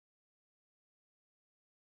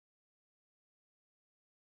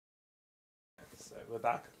we're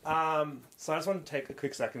back. So I just want to take a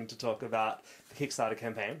quick second to talk about the Kickstarter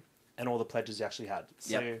campaign and all the pledges you actually had.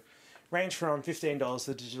 So range from $15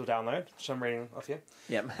 for the digital download, which I'm reading off here.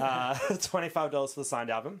 Yep. $25 for the signed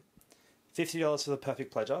album. $50 for the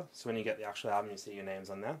perfect pleasure. So when you get the actual album, you see your names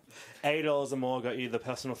on there. $80 or more got you the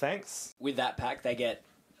personal thanks. With that pack, they get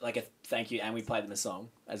like a thank you, and we play them a song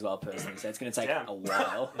as well personally. So it's going to take a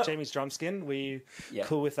while. Jamie's drum skin. Were you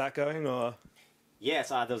cool with that going, or? Yeah,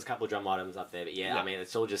 so there was a couple of drum items up there, but I mean,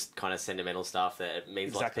 it's all just kind of sentimental stuff that it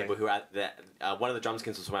means lots of people who are at the... one of the drum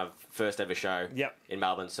skins was from our first ever show in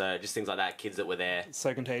Melbourne, so just things like that, kids that were there.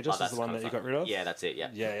 So Contagious is the one that you got rid of? Yeah, that's it,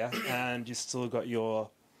 Yeah. And you still got your...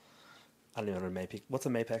 I don't even know what a Mapex... What's a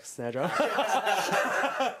Mapex snare drum?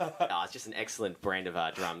 It's just an excellent brand of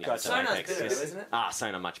drum. Sonar's good, isn't it?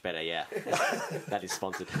 Sonar much better, yeah. That is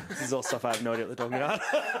sponsored. This is all stuff I have no idea what they're talking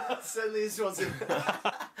about. Certainly is sponsored.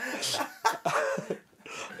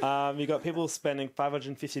 You got people spending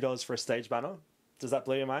 $550 for a stage banner. Does that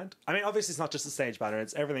blow your mind? I mean, obviously it's not just a stage banner;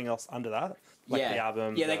 it's everything else under that, like the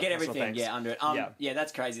album. Yeah, they get everything. Yeah, under it. Yeah,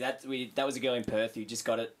 that's crazy. That was a girl in Perth who just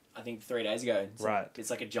got it, I think 3 days ago. Right. It's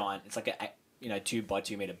like a giant. It's like a 2 by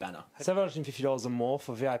 2 meter banner. $750 or more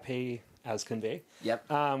for VIP as can be.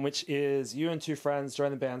 Yep. Which is you and 2 friends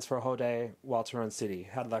join the bands for a whole day while touring city.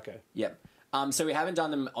 How did that go? Yep. So we haven't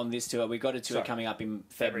done them on this tour. We've got a tour coming up in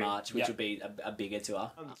March, which will be a bigger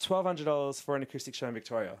tour. $1,200 for an acoustic show in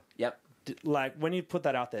Victoria. Yep. Like, when you put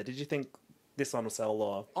that out there, did you think this one will sell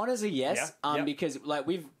or? Honestly, yes. Because like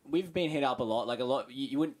we've been hit up a lot. Like a lot.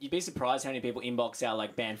 You'd be surprised how many people inbox our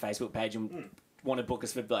like band Facebook page and want to book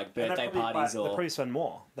us for like birthday parties or. They probably spend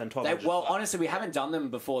more than $1,200. Well, honestly, we haven't done them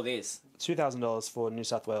before this. $2,000 for New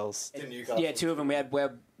South Wales. Yeah, 2 of them. We had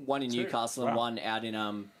one in Newcastle and one out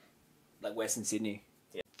in like Western Sydney.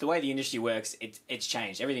 Yeah. The way the industry works, it's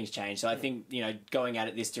changed. Everything's changed. So I think going at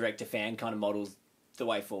it this direct to fan kind of models the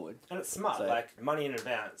way forward. And it's smart, like money in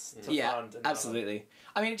advance. Fund absolutely.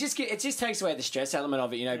 I mean, it just takes away the stress element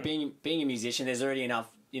of it. Being a musician, there's already enough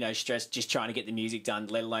stress just trying to get the music done,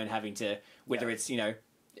 let alone having to whether it's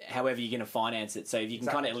however you're going to finance it. So if you can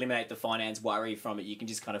kind of eliminate the finance worry from it, you can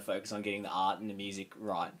just kind of focus on getting the art and the music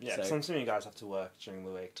right. Yeah, so I'm assuming you guys have to work during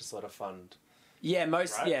the week to sort of fund. Yeah,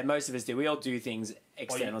 most of us do. We all do things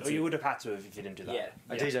external. Or you would have had to if you didn't do that. Yeah.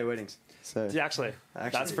 I DJ weddings. So actually,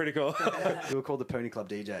 that's pretty cool. We were called the Pony Club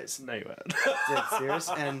DJs. No, you weren't. Dead serious.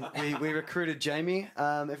 And we recruited Jamie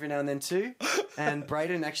every now and then too. And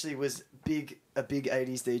Braden actually was a big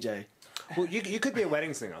 80s DJ. Well, you could be a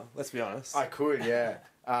wedding singer, let's be honest. I could, yeah.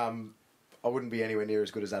 I wouldn't be anywhere near as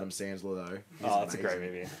good as Adam Sandler, though. That's a great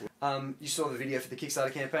movie. You saw the video for the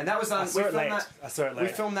Kickstarter campaign. That was I saw it late. We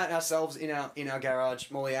filmed that ourselves in our garage.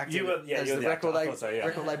 Moli acted as the record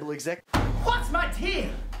label exec. What's my deal?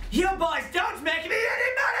 You boys don't make me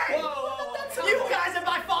any money! Whoa. You guys are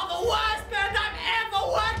by far the worst band I've ever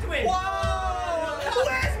worked with! Whoa!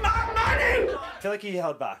 Where's my money? I feel like you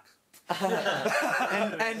held back.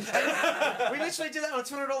 and we literally did that on a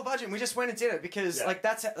 $200 budget and we just went and did it because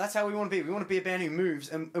that's how we want to be. We want to be a band who moves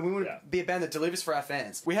and we want to be a band that delivers for our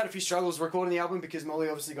fans. We had a few struggles recording the album because Moli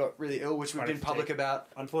obviously got really ill, which we've been public about.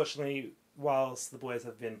 Unfortunately, whilst the boys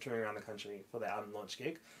have been touring around the country for their album launch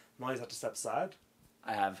gig, Moli's had to step aside.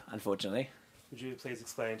 I have, unfortunately. Would you please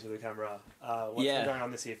explain to the camera what's been going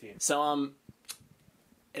on this year for you? So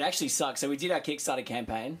it actually sucks. So we did our Kickstarter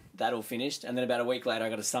campaign. That all finished. And then about a week later, I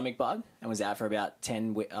got a stomach bug and was out for about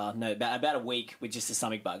about a week with just a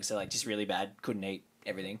stomach bug. So, like, just really bad. Couldn't eat,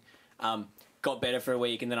 everything. Got better for a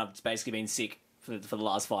week, and then I've basically been sick for the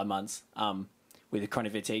last 5 months with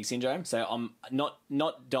chronic fatigue syndrome. So I'm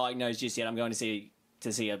not diagnosed just yet. I'm going to see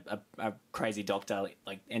a crazy doctor,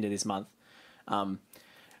 like, end of this month.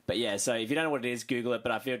 But, yeah, so if you don't know what it is, Google it.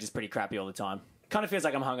 But I feel just pretty crappy all the time. Kind of feels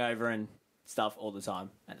like I'm hungover and stuff all the time,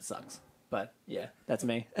 and it sucks. But yeah, that's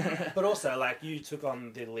me. But also, like, you took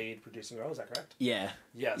on the lead producing role, is that correct? Yeah.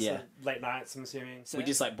 So late nights, I'm assuming. So we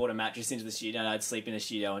just like bought a mattress into the studio, and I'd sleep in the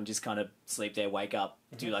studio and just kind of sleep there, wake up,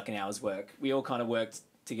 do like an hour's work. We all kind of worked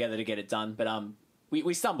together to get it done, but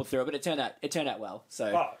we stumbled through it, but it turned out well.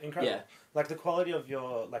 So incredible! Yeah. Like, the quality of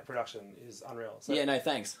your production is unreal. So yeah, no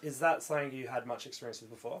thanks. Is that something you had much experience with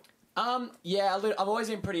before? Yeah, I've always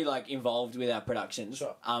been pretty, like, involved with our productions.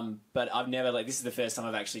 Sure. But I've never, like, this is the first time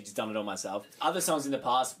I've actually just done it all myself. Other songs in the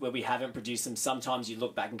past where we haven't produced them, sometimes you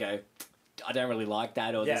look back and go, I don't really like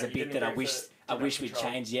that, or there's a bit that I wish we'd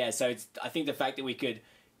changed. Yeah, so I think the fact that we could,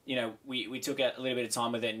 we took a little bit of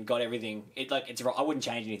time with it and got everything, I wouldn't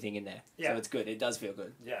change anything in there. Yeah. So it's good. It does feel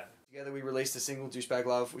good. Yeah. Together we released a single, Douchebag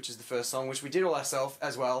Love, which is the first song, which we did all ourselves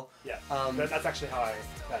as well. Yeah, that's actually how I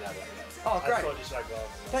found out about it. Oh, great. I saw Douchebag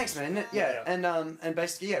Love. Thanks, man. Yeah. And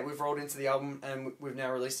basically, we've rolled into the album, and we've now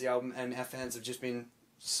released the album, and our fans have just been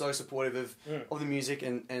so supportive of the music,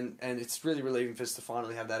 and it's really relieving for us to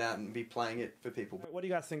finally have that out and be playing it for people. What do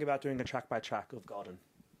you guys think about doing a track by track of Golden?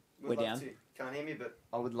 We're down. To. Can't hear me, but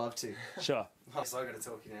I would love to. Sure. So I got to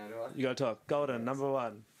talk you now, do I? You got to talk. Golden, number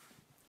 1.